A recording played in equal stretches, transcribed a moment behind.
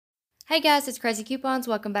Hey guys, it's Craz-E Coupons.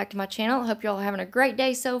 Welcome back to my channel. Hope you're all having a great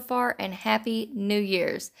day so far and Happy New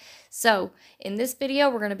Year's. So, in this video,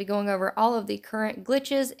 we're going to be going over all of the current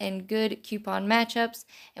glitches and good coupon matchups.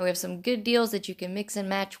 And we have some good deals that you can mix and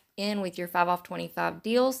match in with your 5 off 25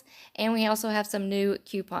 deals. And we also have some new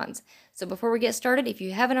coupons. So before we get started, if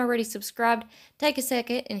you haven't already subscribed, take a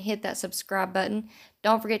second and hit that subscribe button.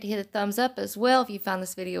 Don't forget to hit the thumbs up as well if you found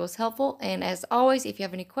this video was helpful. And as always, if you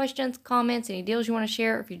have any questions, comments, any deals you want to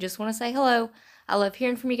share, or if you just want to say hello, I love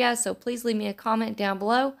hearing from you guys, so please leave me a comment down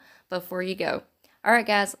below before you go. Alright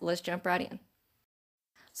guys, let's jump right in.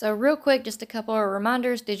 So real quick, just a couple of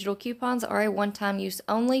reminders. Digital coupons are a one-time use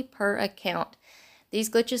only per account. These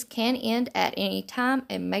glitches can end at any time,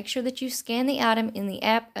 and make sure that you scan the item in the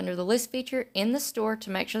app under the list feature in the store to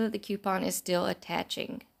make sure that the coupon is still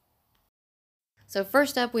attaching. So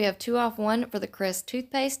first up, we have 2 off 1 for the Crest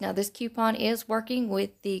toothpaste. Now this coupon is working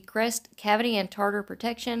with the Crest Cavity and Tartar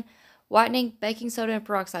Protection Whitening Baking Soda and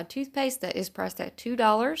Peroxide Toothpaste that is priced at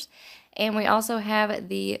 $2. And we also have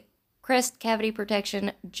the Crest Cavity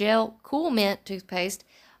Protection Gel Cool Mint Toothpaste,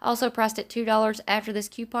 also priced at $2. After this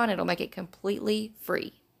coupon, it'll make it completely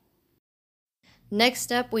free.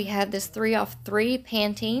 Next up, we have this 3 off 3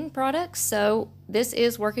 Pantene products. So this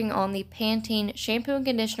is working on the Pantene shampoo and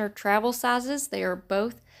conditioner travel sizes. They are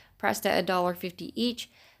both priced at $1.50 each.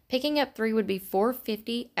 Picking up 3 would be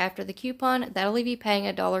 $4.50 after the coupon. That'll leave you paying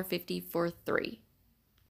 $1.50 for 3.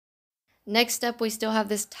 Next up, we still have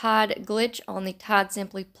this Tide glitch on the Tide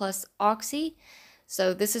Simply Plus Oxy.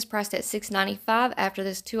 So this is priced at $6.95. After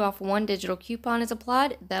this 2 off 1 digital coupon is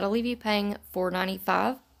applied, that'll leave you paying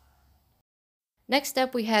 $4.95. Next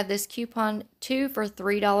up, we have this coupon 2 for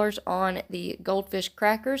 $3 on the Goldfish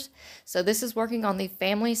crackers. So this is working on the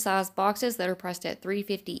family size boxes that are priced at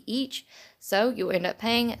 $3.50 each. So you'll end up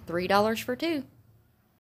paying $3 for 2.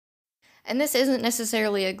 And this isn't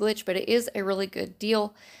necessarily a glitch, but it is a really good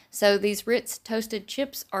deal. So these Ritz toasted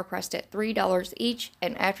chips are priced at $3 each,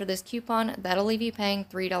 and after this coupon, that'll leave you paying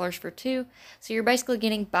 $3 for 2. So you're basically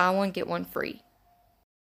getting buy one, get one free.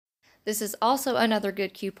 This is also another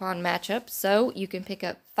good coupon matchup, so you can pick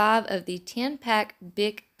up 5 of the 10-pack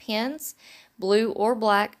Bic pens, blue or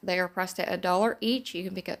black. They are priced at $1 each. You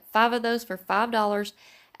can pick up 5 of those for $5.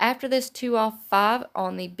 After this 2 off 5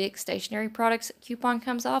 on the Bic stationery products coupon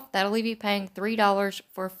comes off, that'll leave you paying $3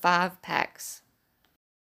 for 5 packs.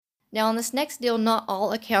 Now on this next deal, not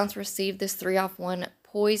all accounts receive this 3 off 1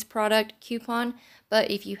 Poise product coupon, but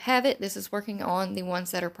if you have it, this is working on the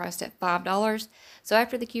ones that are priced at $5. So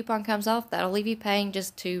after the coupon comes off, that'll leave you paying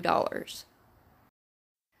just $2.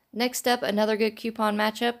 Next up, another good coupon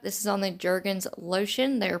matchup. This is on the Jergens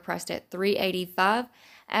lotion. They are priced at $3.85.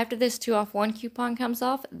 After this 2 off 1 coupon comes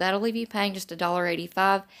off, that'll leave you paying just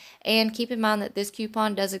 $1.85. And keep in mind that this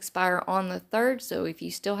coupon does expire on the 3rd, so if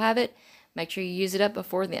you still have it, make sure you use it up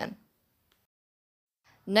before then.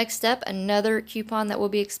 Next up, another coupon that will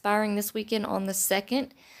be expiring this weekend on the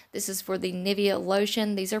 2nd. This is for the Nivea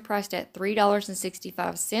lotion. These are priced at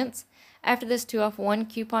 $3.65. After this 2 off 1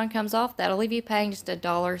 coupon comes off, that'll leave you paying just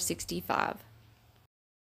 $1.65.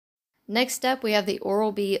 Next up, we have the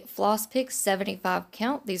Oral-B Floss Picks 75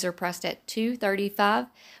 count. These are priced at $2.35.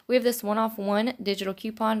 We have this 1 off 1 digital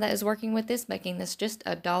coupon that is working with this, making this just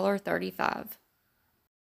 $1.35.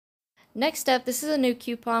 Next up, this is a new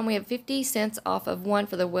coupon. We have 50 cents off of 1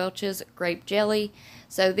 for the Welch's Grape Jelly.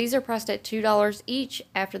 So these are priced at $2 each.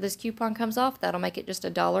 After this coupon comes off, that'll make it just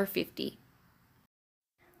 $1.50.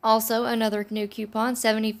 Also, another new coupon,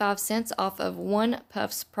 75 cents off of 1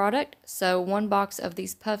 Puffs product. So 1 box of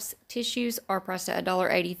these Puffs tissues are priced at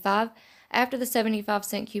 $1.85. After the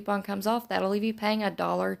 75-cent coupon comes off, that'll leave you paying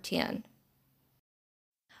 $1.10.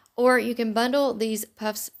 Or you can bundle these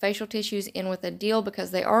Puffs facial tissues in with a deal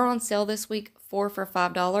because they are on sale this week, 4 for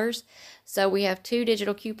 $5. So we have 2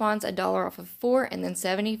 digital coupons, $1 off of 4 and then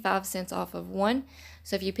 75 cents off of 1.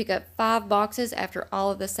 So if you pick up 5 boxes after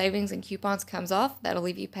all of the savings and coupons comes off, that'll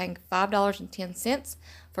leave you paying $5.10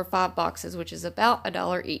 for 5 boxes, which is about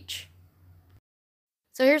 $1 each.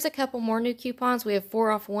 So here's a couple more new coupons. We have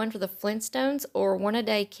 4 off 1 for the Flintstones or 1 a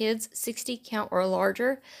day kids 60 count or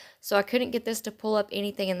larger. So I couldn't get this to pull up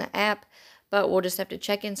anything in the app, but we'll just have to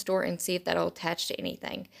check in store and see if that'll attach to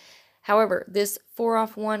anything. However, this 4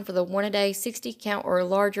 off 1 for the 1 a day 60 count or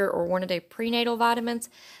larger or 1 a day prenatal vitamins,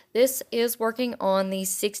 this is working on the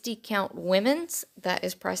 60 count women's. That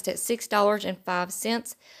is priced at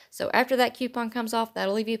 $6.05. So after that coupon comes off,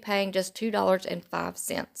 that'll leave you paying just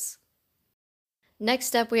 $2.05.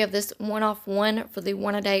 Next up, we have this 1 off 1 for the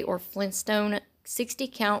 1 a day or Flintstone 60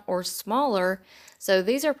 count or smaller. So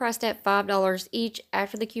these are priced at $5 each.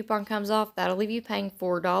 After the coupon comes off, that'll leave you paying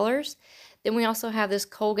 $4. Then we also have this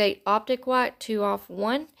Colgate Optic White 2 off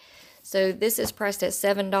 1. So this is priced at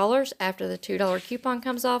 $7. After the $2 coupon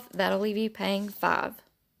comes off, that'll leave you paying $5.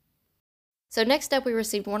 So next up, we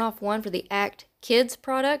received 1 off 1 for the Act Kids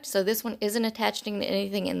product. So this one isn't attaching to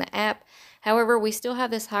anything in the app. However, we still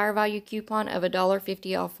have this higher value coupon of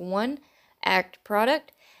 $1.50 off 1 Act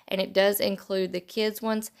product, and it does include the kids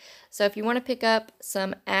ones. So if you want to pick up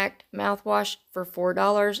some Act mouthwash for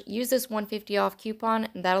 $4, use this $1.50 off coupon,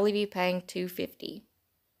 and that'll leave you paying $2.50.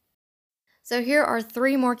 So here are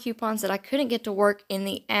 3 more coupons that I couldn't get to work in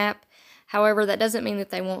the app. However, that doesn't mean that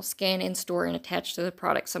they won't scan in store and attach to the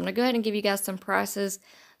product. So I'm going to go ahead and give you guys some prices.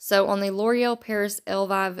 So on the L'Oreal Paris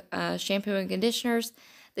Elvive shampoo and conditioners,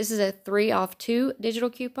 this is a 3 off 2 digital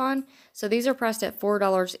coupon. So these are priced at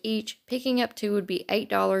 $4 each. Picking up 2 would be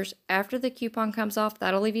 $8. After the coupon comes off,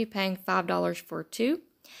 that'll leave you paying $5 for 2.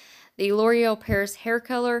 The L'Oreal Paris hair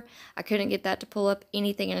color, I couldn't get that to pull up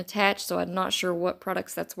anything and attach, so I'm not sure what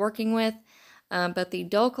products that's working with. But the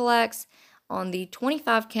Dulcolax, on the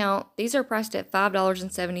 25 count, these are priced at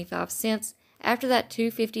 $5.75. After that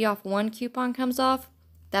 $2.50 off 1 coupon comes off,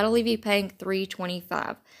 that'll leave you paying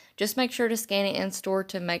 $3.25. Just make sure to scan it in store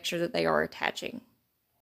to make sure that they are attaching.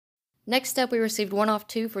 Next up, we received 1 off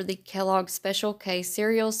 2 for the Kellogg's Special K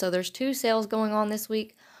cereals. So there's 2 sales going on this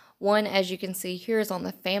week. One, as you can see here, is on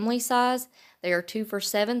the family size. They are 2 for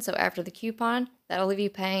 $7, so after the coupon, that'll leave you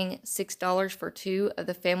paying $6 for 2 of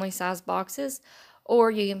the family size boxes.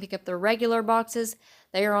 Or you can pick up the regular boxes.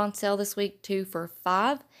 They are on sale this week, 2 for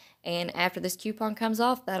 $5. And after this coupon comes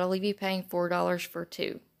off, that'll leave you paying $4 for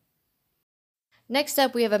 2. Next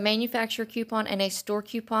up, we have a manufacturer coupon and a store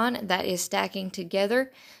coupon that is stacking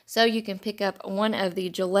together. So you can pick up one of the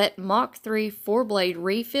Gillette Mach 3 4-blade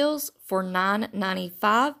refills for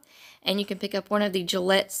 $9.95. And you can pick up one of the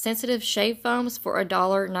Gillette Sensitive Shave Foams for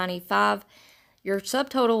 $1.95. Your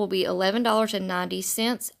subtotal will be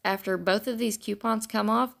 $11.90. After both of these coupons come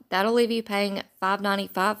off, that'll leave you paying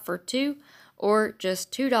 $5.95 for 2, or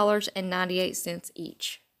just $2.98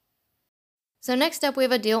 each. So next up, we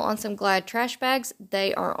have a deal on some Glad trash bags.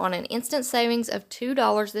 They are on an instant savings of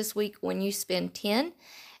 $2 this week when you spend $10,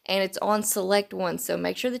 and it's on select ones. So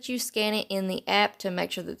make sure that you scan it in the app to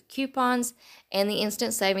make sure that the coupons and the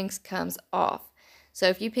instant savings comes off. So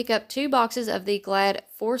if you pick up 2 boxes of the Glad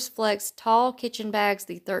Force Flex Tall Kitchen Bags,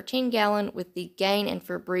 the 13-gallon with the Gain and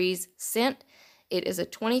Febreze scent, it is a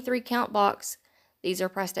 23 count box. These are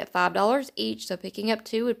priced at $5 each, so picking up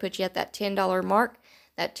 2 would put you at that $10 mark.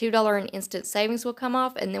 That $2 in instant savings will come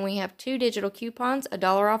off, and then we have 2 digital coupons,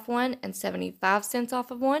 $1 off 1 and 75 cents off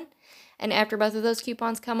of 1. And after both of those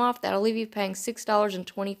coupons come off, that'll leave you paying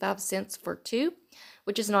 $6.25 for 2,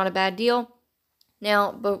 which is not a bad deal.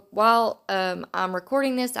 Now, but while I'm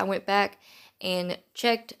recording this, I went back and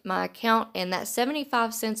checked my account, and that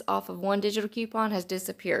 75 cents off of 1 digital coupon has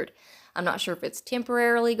disappeared. I'm not sure if it's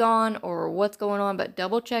temporarily gone or what's going on, but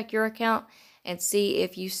double check your account and see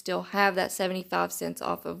if you still have that 75 cents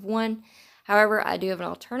off of 1. However, I do have an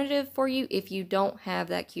alternative for you if you don't have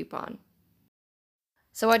that coupon.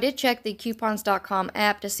 So I did check the coupons.com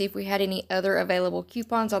app to see if we had any other available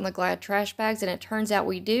coupons on the Glad trash bags, and it turns out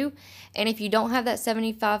we do. And if you don't have that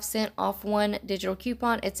 75 cent off 1 digital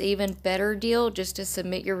coupon, it's an even better deal just to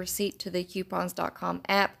submit your receipt to the coupons.com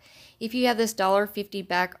app. If you have this $1.50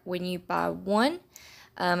 back when you buy 1,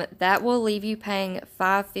 that will leave you paying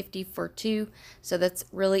 $5.50 for 2, so that's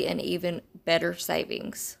really an even better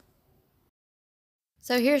savings.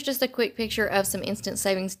 So here's just a quick picture of some instant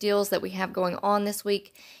savings deals that we have going on this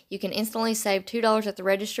week. You can instantly save $2 at the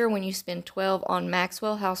register when you spend $12 on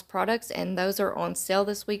Maxwell House products, and those are on sale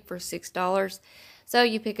this week for $6. So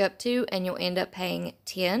you pick up 2 and you'll end up paying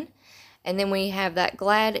 $10. And then we have that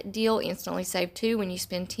Glad deal, instantly save 2 when you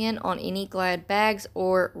spend $10 on any Glad bags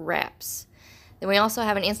or wraps. Then we also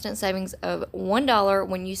have an instant savings of $1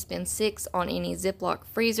 when you spend $6 on any Ziploc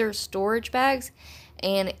freezer storage bags.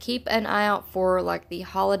 And keep an eye out for like the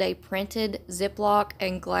holiday printed Ziploc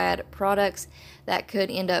and Glad products. That could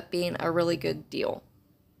end up being a really good deal.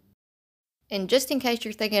 And just in case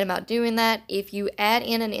you're thinking about doing that, if you add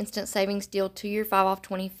in an instant savings deal to your 5 off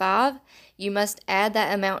 25, you must add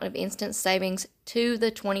that amount of instant savings to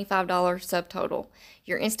the $25 subtotal.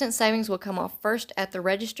 Your instant savings will come off first at the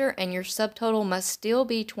register, and your subtotal must still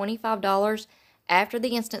be $25 after the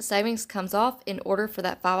instant savings comes off in order for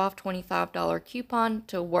that 5 off $25 coupon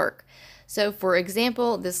to work. So for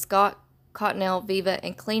example, the Scott, Cottonelle, Viva,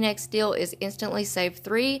 and Kleenex deal is instantly save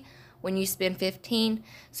 3 when you spend $15,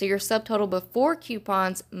 so your subtotal before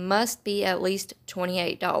coupons must be at least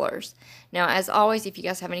 $28. Now, as always, if you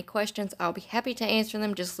guys have any questions, I'll be happy to answer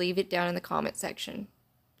them. Just leave it down in the comment section.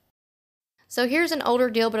 So here's an older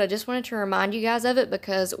deal, but I just wanted to remind you guys of it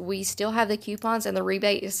because we still have the coupons and the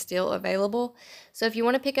rebate is still available. So if you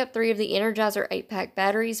want to pick up 3 of the Energizer 8-pack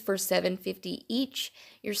batteries for $7.50 each,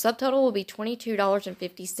 your subtotal will be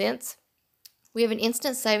 $22.50. We have an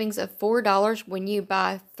instant savings of $4 when you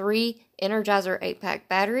buy 3 Energizer 8-pack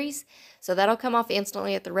batteries. So that'll come off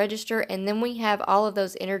instantly at the register, and then we have all of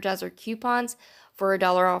those Energizer coupons for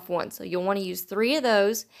 $1 off one. So you'll want to use 3 of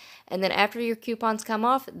those, and then after your coupons come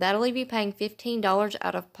off, that'll leave you paying $15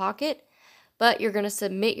 out of pocket. But you're going to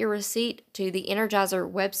submit your receipt to the Energizer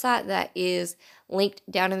website that is linked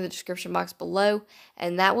down in the description box below,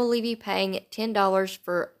 and that will leave you paying $10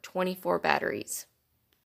 for 24 batteries.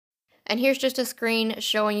 And here's just a screen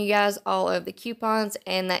showing you guys all of the coupons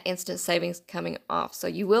and that instant savings coming off. So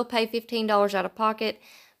you will pay $15 out of pocket,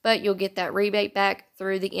 but you'll get that rebate back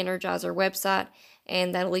through the Energizer website,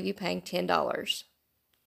 and that'll leave you paying $10.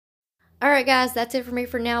 Alright guys, that's it for me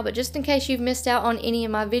for now, but just in case you've missed out on any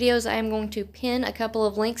of my videos, I am going to pin a couple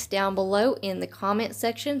of links down below in the comment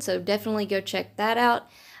section, so definitely go check that out.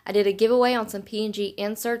 I did a giveaway on some P&G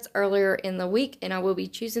inserts earlier in the week, and I will be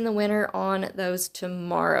choosing the winner on those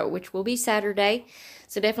tomorrow, which will be Saturday.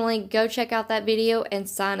 So definitely go check out that video and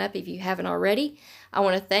sign up if you haven't already. I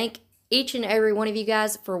want to thank each and every one of you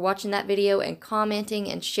guys for watching that video and commenting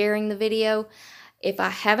and sharing the video. If I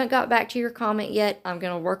haven't got back to your comment yet, I'm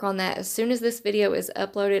going to work on that as soon as this video is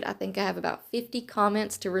uploaded. I think I have about 50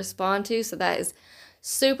 comments to respond to, so that is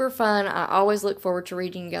super fun. I always look forward to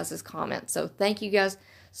reading you guys' comments. So thank you guys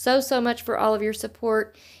so much for all of your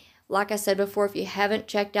support. Like I said before, if you haven't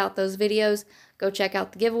checked out those videos, go check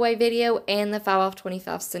out the giveaway video and the 5 off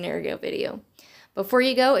 25 scenario video. Before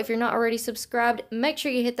you go, if you're not already subscribed, make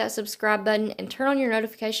sure you hit that subscribe button and turn on your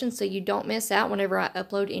notifications so you don't miss out whenever I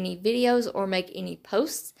upload any videos or make any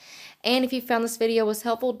posts. And if you found this video was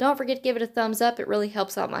helpful, don't forget to give it a thumbs up. It really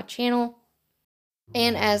helps out my channel.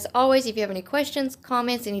 And as always, if you have any questions,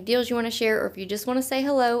 comments, any deals you want to share, or if you just want to say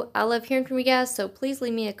hello, I love hearing from you guys, so please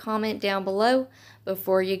leave me a comment down below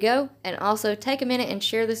before you go. And also take a minute and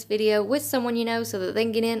share this video with someone you know so that they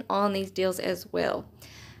can get in on these deals as well.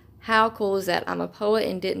 How cool is that? I'm a poet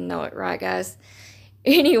and didn't know it, right guys?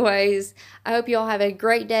 Anyways, I hope you all have a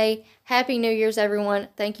great day. Happy New Year's, everyone.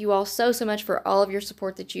 Thank you all so much for all of your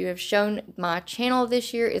support that you have shown my channel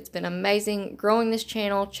this year. It's been amazing growing this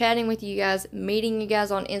channel, chatting with you guys, meeting you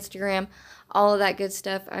guys on Instagram, all of that good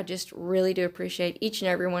stuff. I just really do appreciate each and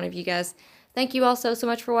every one of you guys. Thank you all so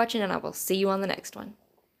much for watching, and I will see you on the next one.